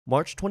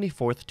March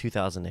 24th,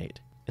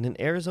 2008. In an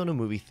Arizona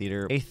movie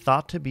theater, a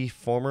thought-to-be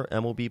former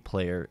MLB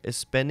player is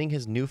spending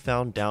his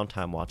newfound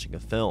downtime watching a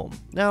film.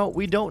 Now,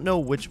 we don't know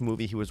which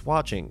movie he was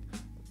watching,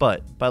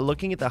 but by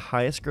looking at the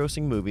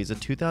highest-grossing movies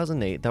of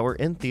 2008 that were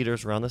in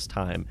theaters around this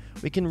time,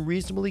 we can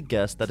reasonably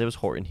guess that it was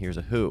Horton Hears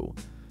a Who.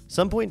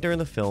 Some point during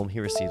the film, he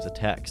receives a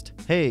text.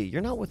 "Hey,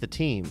 you're not with the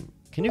team.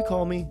 Can you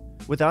call me?"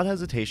 Without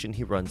hesitation,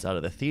 he runs out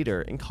of the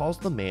theater and calls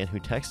the man who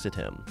texted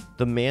him.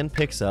 The man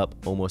picks up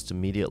almost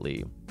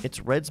immediately. It's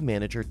Reds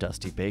manager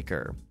Dusty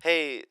Baker.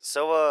 "Hey,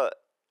 so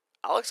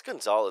Alex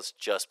Gonzalez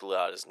just blew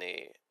out his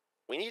knee.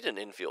 We need an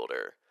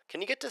infielder.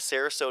 Can you get to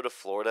Sarasota,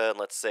 Florida in,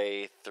 let's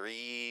say,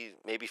 3,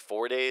 maybe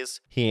 4 days?"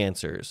 He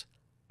answers,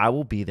 "I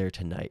will be there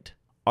tonight."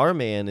 Our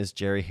man is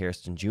Jerry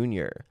Hairston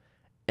Jr.,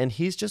 and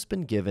he's just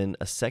been given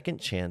a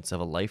second chance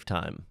of a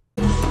lifetime.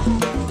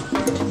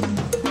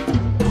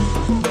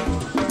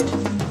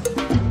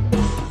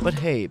 But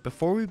hey,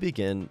 before we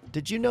begin,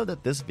 did you know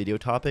that this video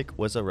topic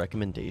was a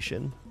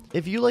recommendation?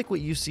 If you like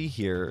what you see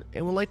here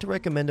and would like to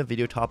recommend a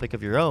video topic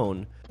of your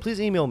own,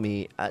 please email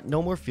me at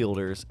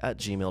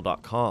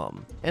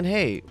nomorefielders@gmail.com. And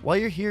hey, while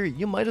you're here,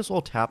 you might as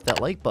well tap that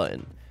like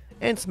button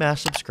and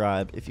smash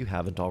subscribe if you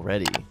haven't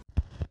already.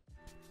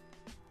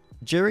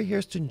 Jerry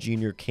Hairston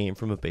Jr. came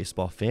from a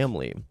baseball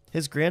family.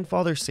 His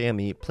grandfather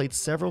Sammy played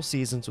several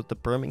seasons with the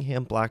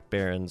Birmingham Black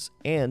Barons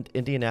and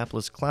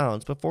Indianapolis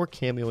Clowns before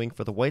cameoing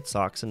for the White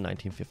Sox in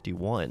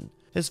 1951.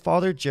 His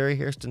father Jerry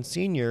Hairston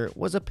Sr.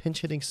 was a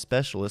pinch-hitting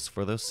specialist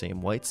for those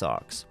same White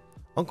Sox.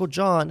 Uncle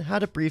John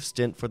had a brief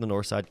stint for the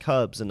Northside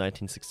Cubs in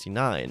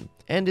 1969,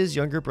 and his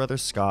younger brother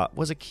Scott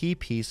was a key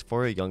piece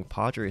for a young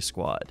Padres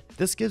squad.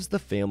 This gives the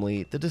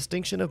family the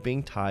distinction of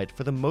being tied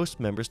for the most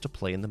members to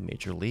play in the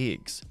major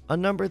leagues, a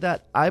number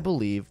that I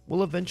believe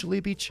will eventually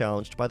be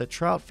challenged by the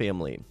Trout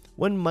family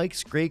when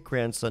Mike's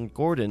great-grandson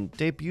Gordon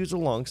debuts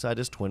alongside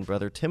his twin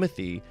brother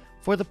Timothy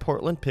for the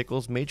Portland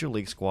Pickles Major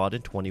League squad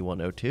in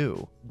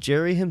 2102.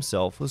 Jerry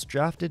himself was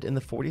drafted in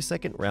the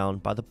 42nd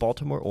round by the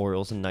Baltimore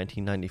Orioles in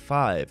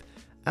 1995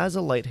 as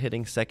a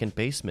light-hitting second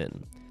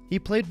baseman. He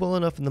played well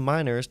enough in the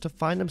minors to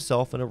find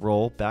himself in a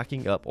role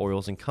backing up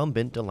Orioles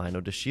incumbent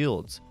Delino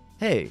DeShields.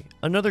 Hey,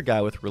 another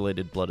guy with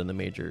related blood in the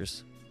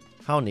majors.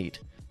 How neat.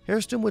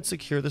 Hairston would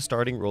secure the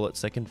starting role at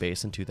second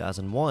base in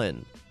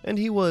 2001, and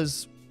he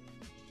was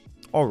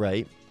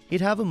alright. He'd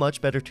have a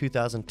much better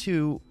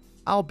 2002,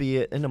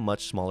 albeit in a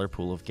much smaller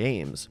pool of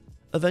games.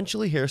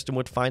 Eventually, Hairston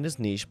would find his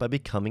niche by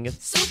becoming a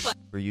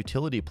super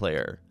utility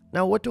player.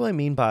 Now, what do I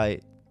mean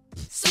by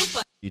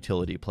super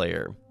utility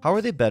player? How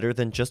are they better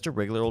than just a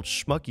regular old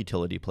schmuck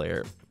utility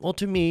player? Well,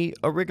 to me,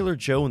 a regular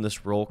Joe in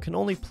this role can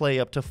only play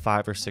up to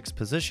 5 or 6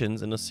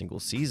 positions in a single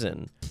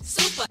season.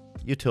 Super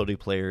utility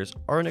players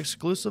are an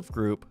exclusive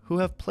group who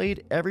have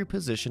played every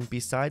position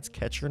besides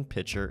catcher and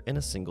pitcher in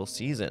a single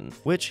season,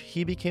 which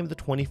he became the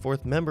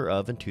 24th member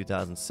of in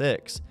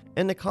 2006,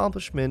 an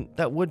accomplishment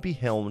that would be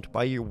helmed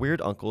by your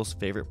weird uncle's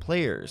favorite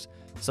players,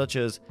 such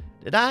as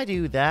Did I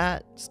Do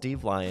That?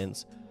 Steve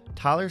Lyons,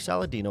 Tyler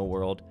Saladino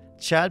World,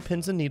 Chad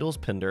Pins and Needles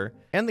Pinder,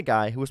 and the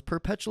guy who was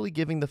perpetually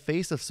giving the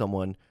face of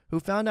someone who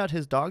found out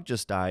his dog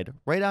just died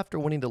right after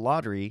winning the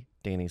lottery,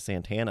 Danny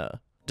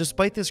Santana.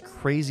 Despite this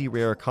crazy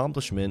rare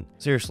accomplishment,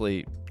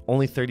 seriously,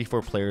 only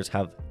 34 players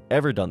have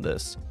ever done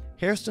this,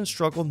 Hairston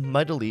struggled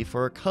mightily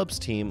for a Cubs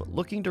team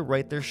looking to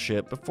right their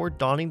ship before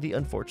donning the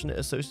unfortunate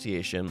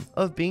association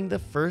of being the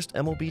first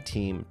MLB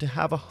team to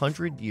have a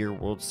 100-year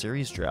World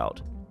Series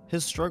drought.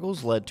 His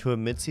struggles led to a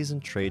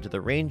midseason trade to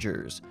the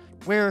Rangers,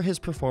 where his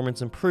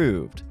performance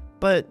improved.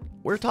 But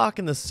we're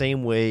talking the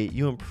same way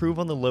you improve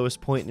on the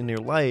lowest point in your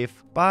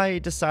life by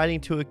deciding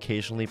to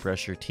occasionally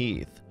brush your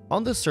teeth.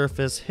 On the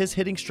surface, his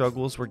hitting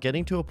struggles were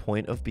getting to a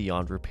point of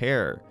beyond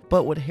repair,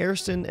 but what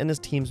Hairston and his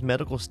team's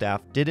medical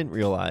staff didn't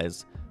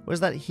realize was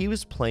that he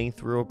was playing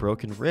through a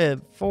broken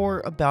rib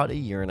for about a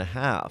year and a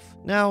half.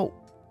 Now,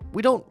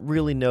 we don't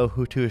really know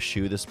who to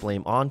eschew this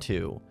blame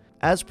onto.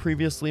 As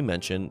previously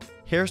mentioned,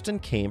 Hairston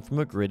came from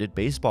a gritted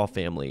baseball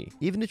family,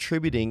 even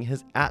attributing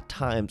his at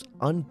times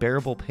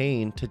unbearable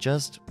pain to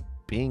just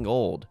being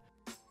old.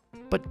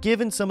 But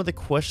given some of the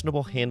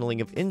questionable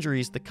handling of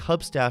injuries the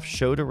Cubs staff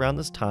showed around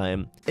this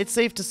time, it's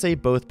safe to say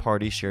both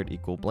parties shared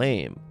equal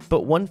blame.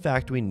 But one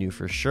fact we knew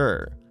for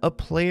sure: a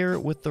player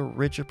with the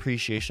rich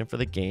appreciation for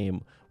the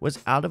game was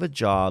out of a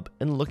job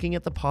and looking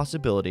at the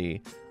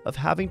possibility of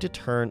having to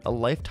turn a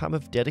lifetime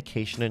of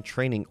dedication and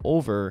training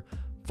over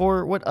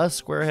for what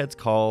us squareheads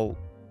call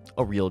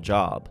a real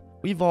job.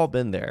 We've all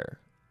been there.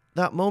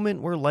 That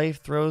moment where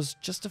life throws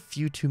just a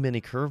few too many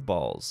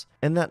curveballs,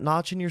 and that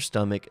notch in your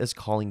stomach is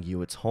calling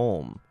you its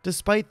home.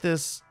 Despite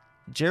this,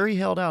 Jerry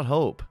held out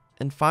hope,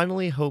 and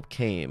finally hope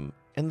came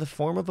in the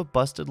form of a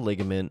busted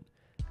ligament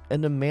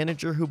and a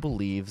manager who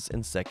believes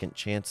in second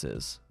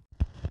chances.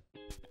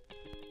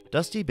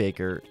 Dusty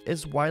Baker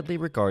is widely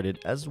regarded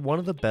as one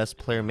of the best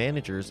player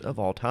managers of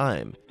all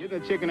time.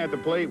 Getting a chicken at the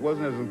plate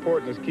wasn't as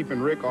important as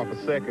keeping Rick off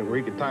a second where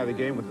he could tie the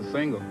game with a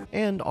single.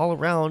 And all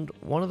around,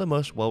 one of the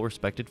most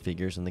well-respected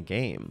figures in the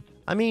game.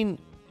 I mean,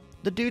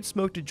 The dude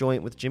smoked a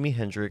joint with Jimi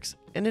Hendrix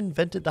and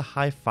invented the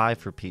high five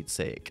for Pete's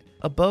sake.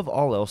 Above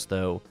all else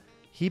though,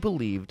 he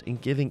believed in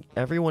giving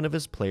every one of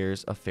his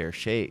players a fair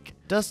shake.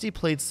 Dusty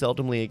played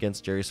seldomly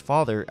against Jerry's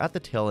father at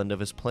the tail end of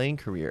his playing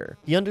career.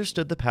 He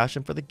understood the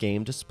passion for the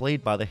game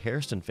displayed by the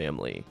Hairston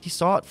family. He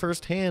saw it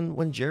firsthand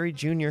when Jerry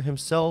Jr.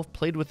 himself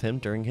played with him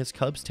during his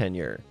Cubs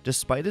tenure.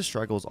 Despite his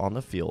struggles on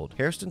the field,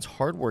 Hairston's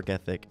hard work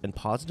ethic and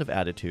positive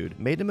attitude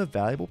made him a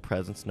valuable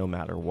presence no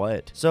matter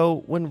what.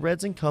 So when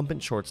Reds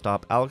incumbent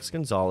shortstop Alex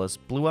Gonzalez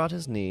blew out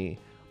his knee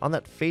on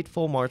that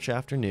fateful March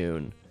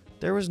afternoon,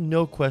 there was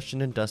no question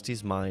in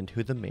Dusty's mind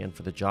who the man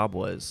for the job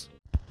was.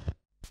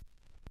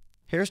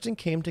 Hairston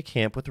came to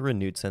camp with a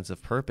renewed sense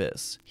of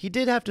purpose. He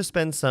did have to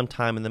spend some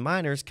time in the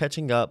minors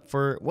catching up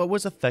for what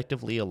was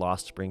effectively a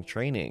lost spring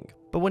training.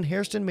 But when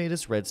Hairston made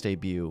his Reds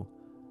debut,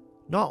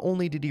 not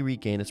only did he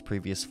regain his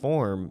previous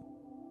form,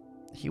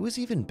 he was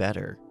even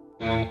better.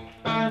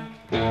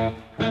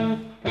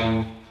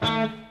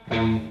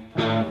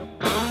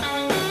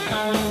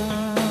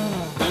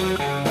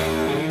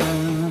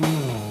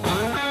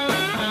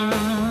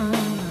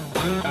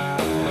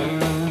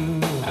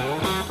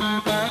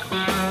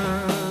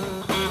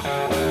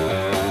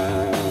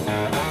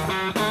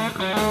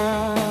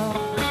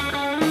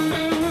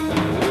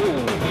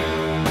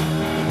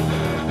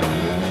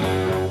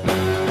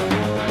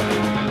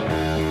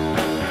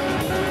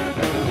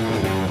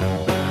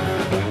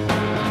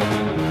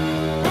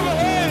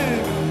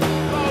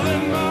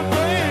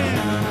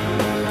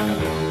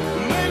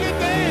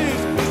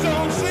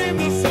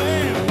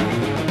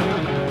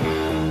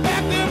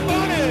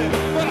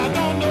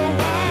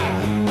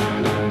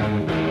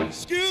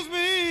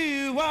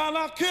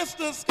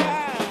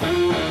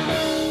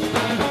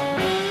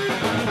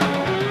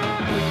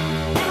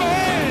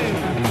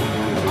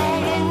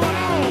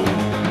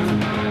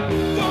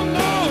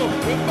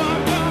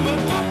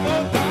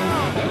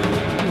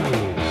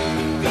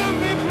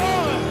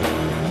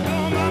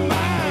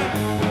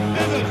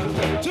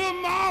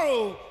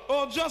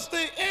 Just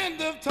the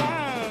end of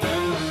time.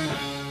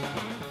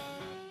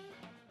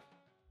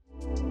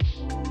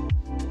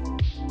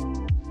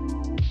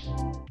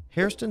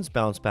 Hairston's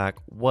bounce back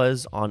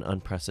was on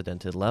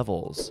unprecedented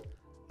levels.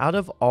 Out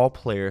of all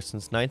players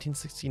since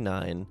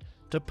 1969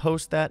 to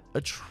post that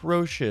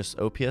atrocious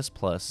OPS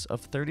plus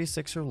of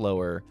 36 or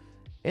lower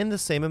in the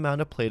same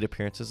amount of plate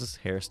appearances as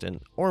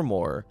Hairston or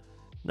more,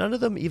 none of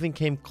them even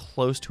came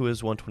close to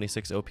his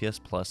 126 OPS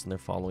plus in their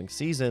following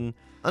season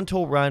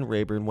until Ryan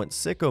Rayburn went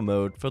sicko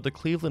mode for the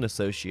Cleveland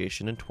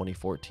Association in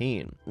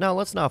 2014. Now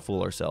let's not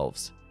fool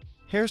ourselves.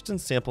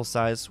 Hairston's sample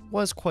size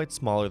was quite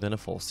smaller than a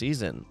full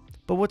season.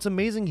 But what's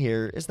amazing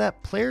here is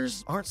that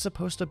players aren't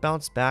supposed to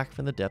bounce back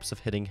from the depths of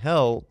hitting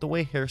hell the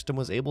way Hairston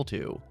was able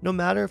to. No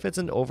matter if it's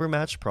an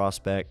overmatched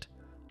prospect,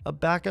 a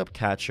backup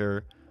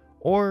catcher,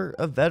 or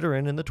a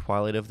veteran in the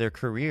twilight of their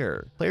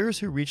career. Players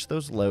who reach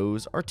those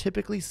lows are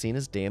typically seen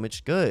as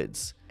damaged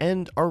goods,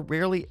 and are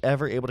rarely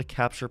ever able to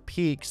capture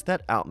peaks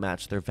that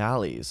outmatch their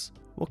valleys.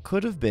 What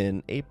could have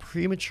been a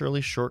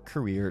prematurely short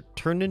career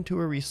turned into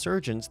a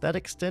resurgence that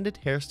extended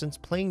Hairston's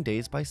playing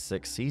days by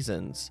 6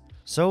 seasons.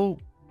 So,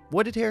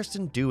 what did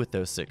Hairston do with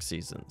those 6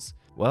 seasons?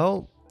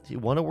 Well, he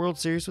won a World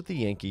Series with the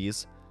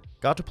Yankees,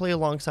 got to play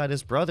alongside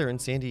his brother in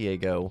San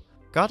Diego,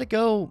 got to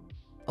go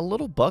a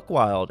little buck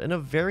wild in a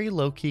very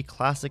low-key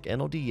classic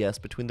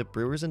NLDS between the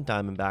Brewers and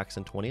Diamondbacks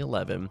in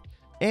 2011,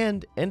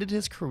 and ended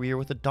his career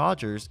with the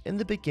Dodgers in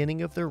the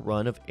beginning of their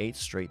run of 8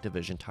 straight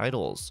division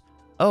titles.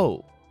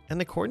 Oh,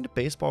 and according to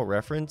Baseball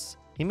Reference,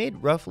 he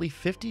made roughly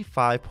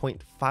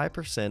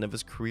 55.5% of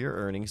his career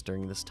earnings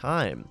during this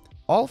time,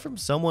 all from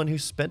someone who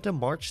spent a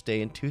March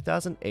day in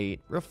 2008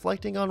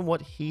 reflecting on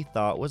what he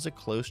thought was a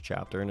close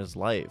chapter in his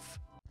life.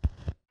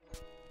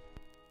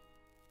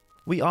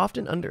 We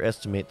often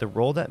underestimate the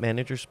role that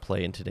managers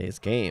play in today's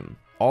game.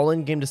 All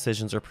in-game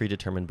decisions are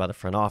predetermined by the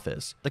front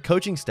office. The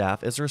coaching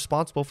staff is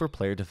responsible for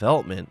player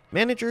development.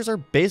 Managers are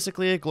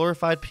basically a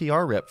glorified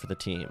PR rep for the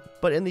team.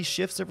 But in these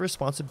shifts of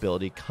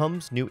responsibility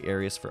comes new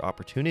areas for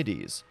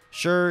opportunities.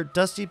 Sure,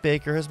 Dusty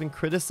Baker has been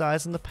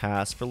criticized in the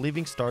past for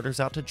leaving starters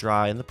out to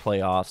dry in the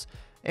playoffs,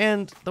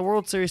 and the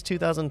World Series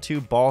 2002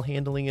 ball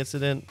handling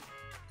incident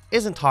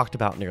isn't talked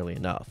about nearly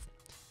enough.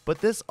 But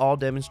this all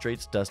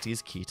demonstrates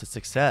Dusty's key to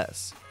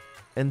success,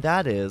 and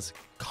that is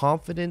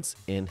confidence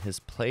in his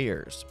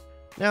players.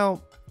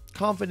 Now,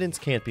 confidence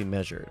can't be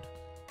measured,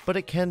 but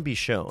it can be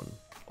shown.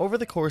 Over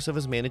the course of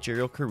his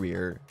managerial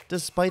career,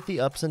 despite the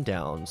ups and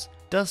downs,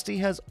 Dusty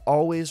has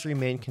always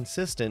remained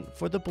consistent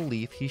for the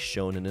belief he's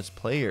shown in his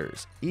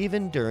players,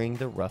 even during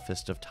the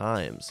roughest of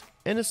times.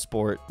 In a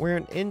sport where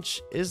an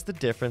inch is the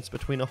difference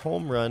between a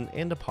home run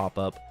and a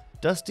pop-up,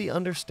 Dusty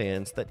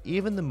understands that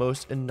even the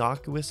most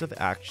innocuous of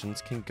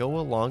actions can go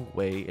a long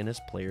way in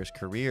his players'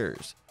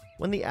 careers.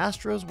 When the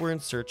Astros were in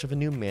search of a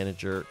new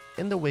manager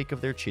in the wake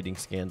of their cheating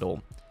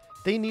scandal,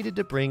 they needed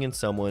to bring in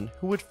someone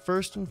who would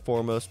first and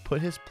foremost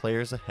put his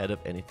players ahead of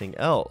anything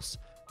else,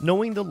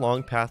 knowing the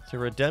long path to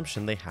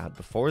redemption they had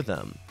before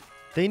them.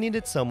 They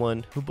needed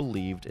someone who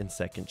believed in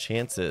second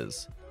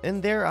chances.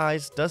 In their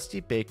eyes, Dusty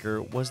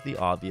Baker was the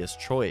obvious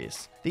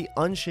choice. The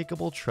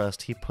unshakable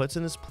trust he puts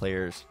in his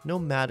players, no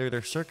matter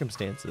their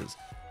circumstances,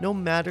 no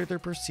matter their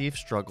perceived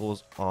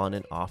struggles on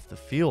and off the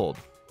field.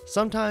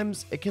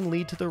 Sometimes it can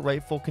lead to the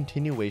rightful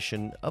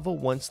continuation of a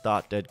once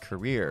thought dead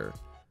career,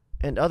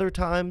 and other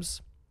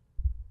times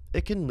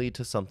it can lead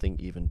to something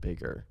even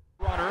bigger.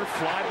 Runner,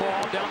 fly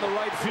ball down the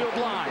right field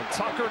line.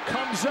 Tucker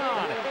comes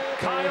on.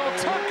 Kyle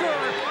Tucker.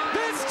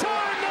 This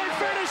time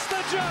they finish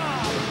the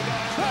job.